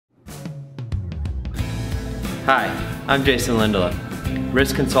Hi, I'm Jason Lindelof,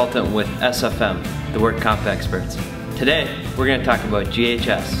 risk consultant with SFM, the Work Comp Experts. Today, we're going to talk about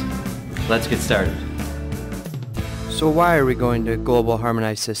GHS. Let's get started. So why are we going to Global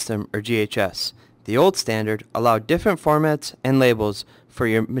Harmonized System, or GHS? The old standard allowed different formats and labels for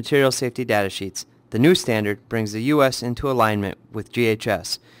your material safety data sheets. The new standard brings the U.S. into alignment with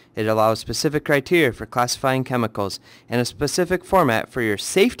GHS. It allows specific criteria for classifying chemicals and a specific format for your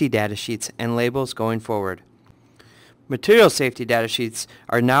safety data sheets and labels going forward. Material safety data sheets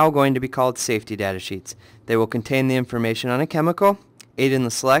are now going to be called safety data sheets. They will contain the information on a chemical, aid in the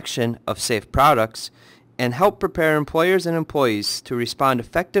selection of safe products, and help prepare employers and employees to respond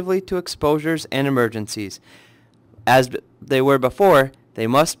effectively to exposures and emergencies. As they were before, they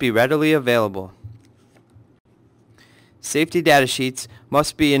must be readily available. Safety data sheets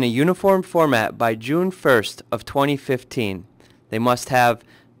must be in a uniform format by June 1st of 2015. They must have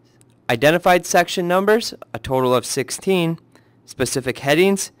identified section numbers, a total of 16, specific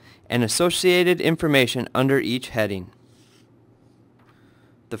headings, and associated information under each heading.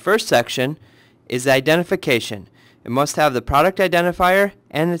 The first section is identification. It must have the product identifier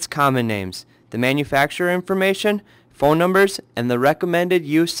and its common names, the manufacturer information, phone numbers, and the recommended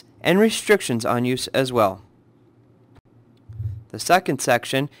use and restrictions on use as well. The second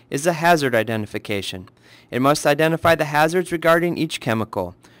section is the hazard identification. It must identify the hazards regarding each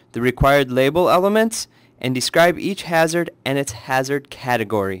chemical, the required label elements, and describe each hazard and its hazard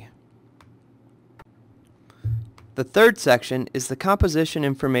category. The third section is the composition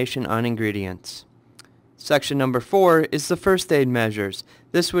information on ingredients. Section number 4 is the first aid measures.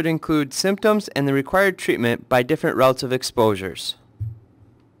 This would include symptoms and the required treatment by different routes of exposures.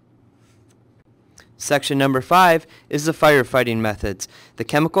 Section number 5 is the firefighting methods, the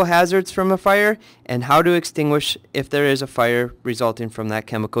chemical hazards from a fire, and how to extinguish if there is a fire resulting from that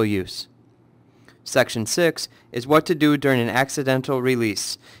chemical use. Section 6 is what to do during an accidental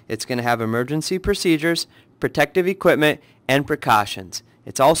release. It's going to have emergency procedures, protective equipment, and precautions.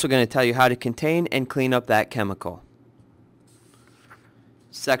 It's also going to tell you how to contain and clean up that chemical.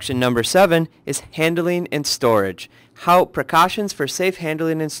 Section number 7 is handling and storage, precautions for safe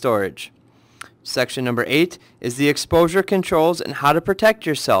handling and storage. Section number 8 is the exposure controls and how to protect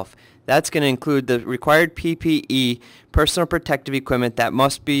yourself. That's going to include the required PPE, personal protective equipment, that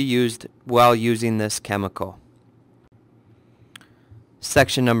must be used while using this chemical.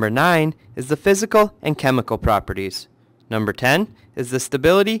 Section number 9 is the physical and chemical properties. Number 10 is the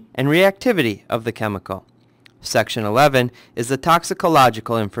stability and reactivity of the chemical. Section 11 is the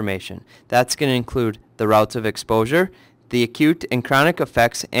toxicological information. That's going to include the routes of exposure, the acute and chronic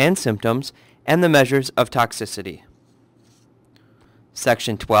effects and symptoms, and the measures of toxicity.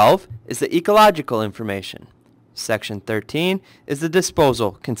 Section 12 is the ecological information. Section 13 is the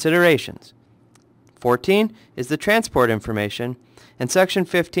disposal considerations. 14 is the transport information, and Section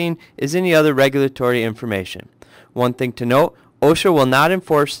 15 is any other regulatory information. One thing to note, OSHA will not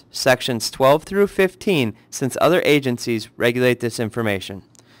enforce Sections 12 through 15 since other agencies regulate this information.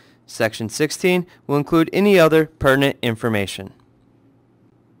 Section 16 will include any other pertinent information.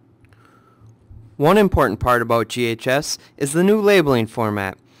 One important part about GHS is the new labeling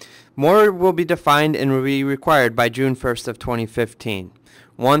format. More will be defined and will be required by June 1st of 2015.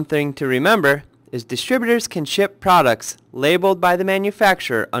 One thing to remember is distributors can ship products labeled by the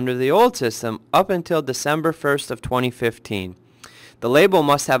manufacturer under the old system up until December 1st of 2015. The label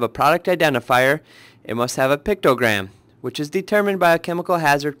must have a product identifier. It must have a pictogram, which is determined by a chemical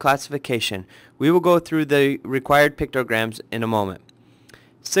hazard classification. We will go through the required pictograms in a moment.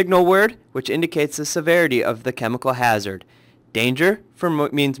 Signal word, which indicates the severity of the chemical hazard. Danger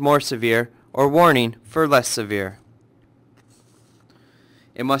means more severe, or warning for less severe.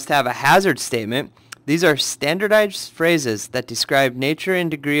 It must have a hazard statement. These are standardized phrases that describe nature and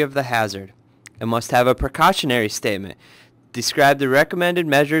degree of the hazard. It must have a precautionary statement. Describe the recommended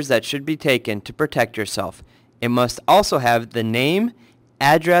measures that should be taken to protect yourself. It must also have the name,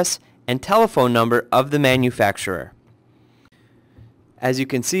 address, and telephone number of the manufacturer. As you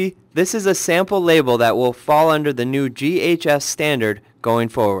can see, this is a sample label that will fall under the new GHS standard going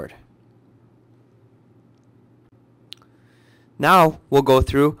forward. Now we'll go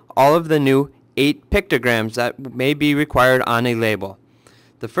through all of the new 8 pictograms that may be required on a label.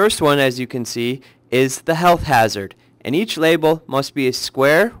 The first one, as you can see, is the health hazard, and each label must be a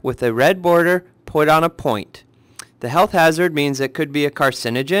square with a red border put on a point. The health hazard means it could be a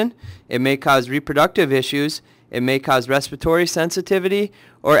carcinogen, it may cause reproductive issues, it may cause respiratory sensitivity,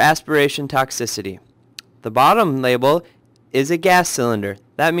 or aspiration toxicity. The bottom label is a gas cylinder.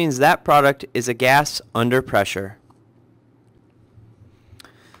 That means that product is a gas under pressure.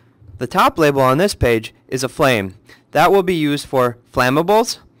 The top label on this page is a flame. That will be used for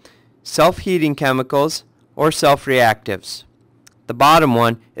flammables, self-heating chemicals, or self-reactives. The bottom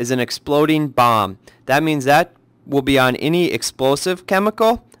one is an exploding bomb. That means that will be on any explosive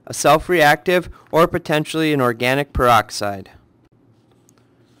chemical, a self-reactive, or potentially an organic peroxide.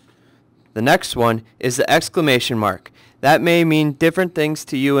 The next one is the exclamation mark. That may mean different things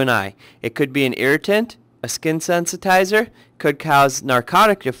to you and I. It could be an irritant, a skin sensitizer, could cause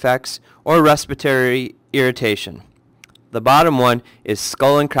narcotic effects, or respiratory irritation. The bottom one is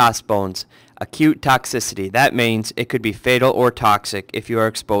skull and crossbones, acute toxicity. That means it could be fatal or toxic if you are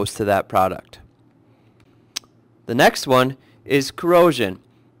exposed to that product. The next one is corrosion.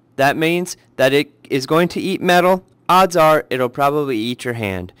 That means that it is going to eat metal. Odds are it'll probably eat your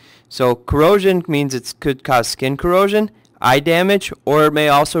hand. So corrosion means it could cause skin corrosion, eye damage, or it may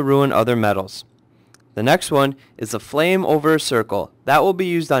also ruin other metals. The next one is the flame over a circle. That will be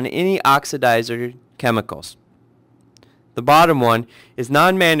used on any oxidizer chemicals. The bottom one is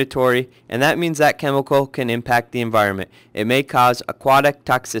non-mandatory, and that means that chemical can impact the environment. It may cause aquatic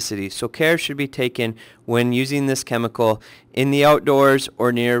toxicity, so care should be taken when using this chemical in the outdoors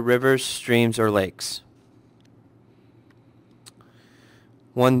or near rivers, streams, or lakes.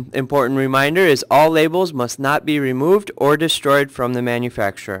 One important reminder is all labels must not be removed or destroyed from the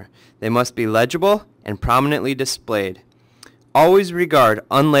manufacturer. They must be legible and prominently displayed. Always regard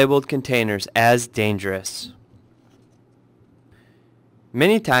unlabeled containers as dangerous.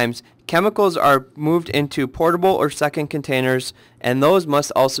 Many times, chemicals are moved into portable or second containers, and those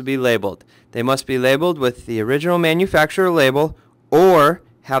must also be labeled. They must be labeled with the original manufacturer label or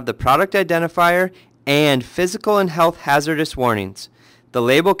have the product identifier and physical and health hazardous warnings. The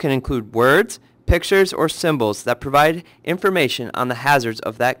label can include words, pictures, or symbols that provide information on the hazards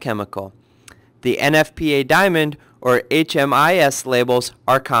of that chemical. The NFPA Diamond or HMIS labels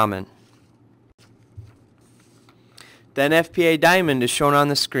are common. The NFPA Diamond is shown on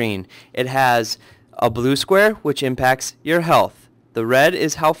the screen. It has a blue square, which impacts your health. The red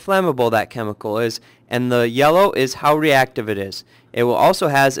is how flammable that chemical is, and the yellow is how reactive it is. It will also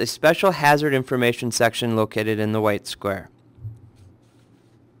has a special hazard information section located in the white square.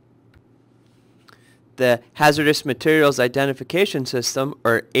 The Hazardous Materials Identification System,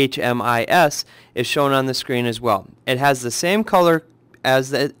 or HMIS, is shown on the screen as well. It has the same color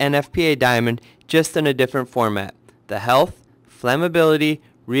as the NFPA Diamond, just in a different format. The health, flammability,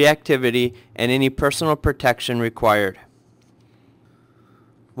 reactivity, and any personal protection required.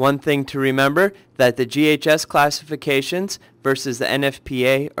 One thing to remember, that the GHS classifications versus the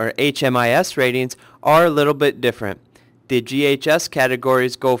NFPA or HMIS ratings are a little bit different. The GHS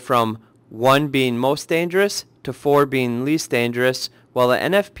categories go from 1 being most dangerous to 4 being least dangerous, while the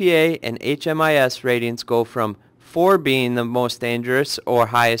NFPA and HMIS ratings go from 4 being the most dangerous or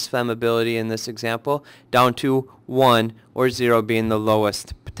highest flammability in this example, down to 1 or 0 being the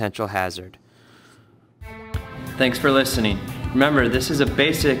lowest potential hazard. Thanks for listening. Remember, this is a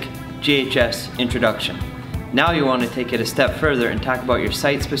basic GHS introduction. Now you want to take it a step further and talk about your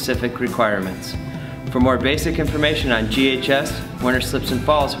site-specific requirements. For more basic information on GHS, winter slips and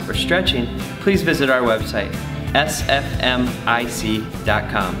falls, or stretching, please visit our website, sfmic.com.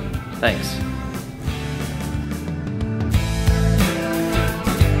 Thanks.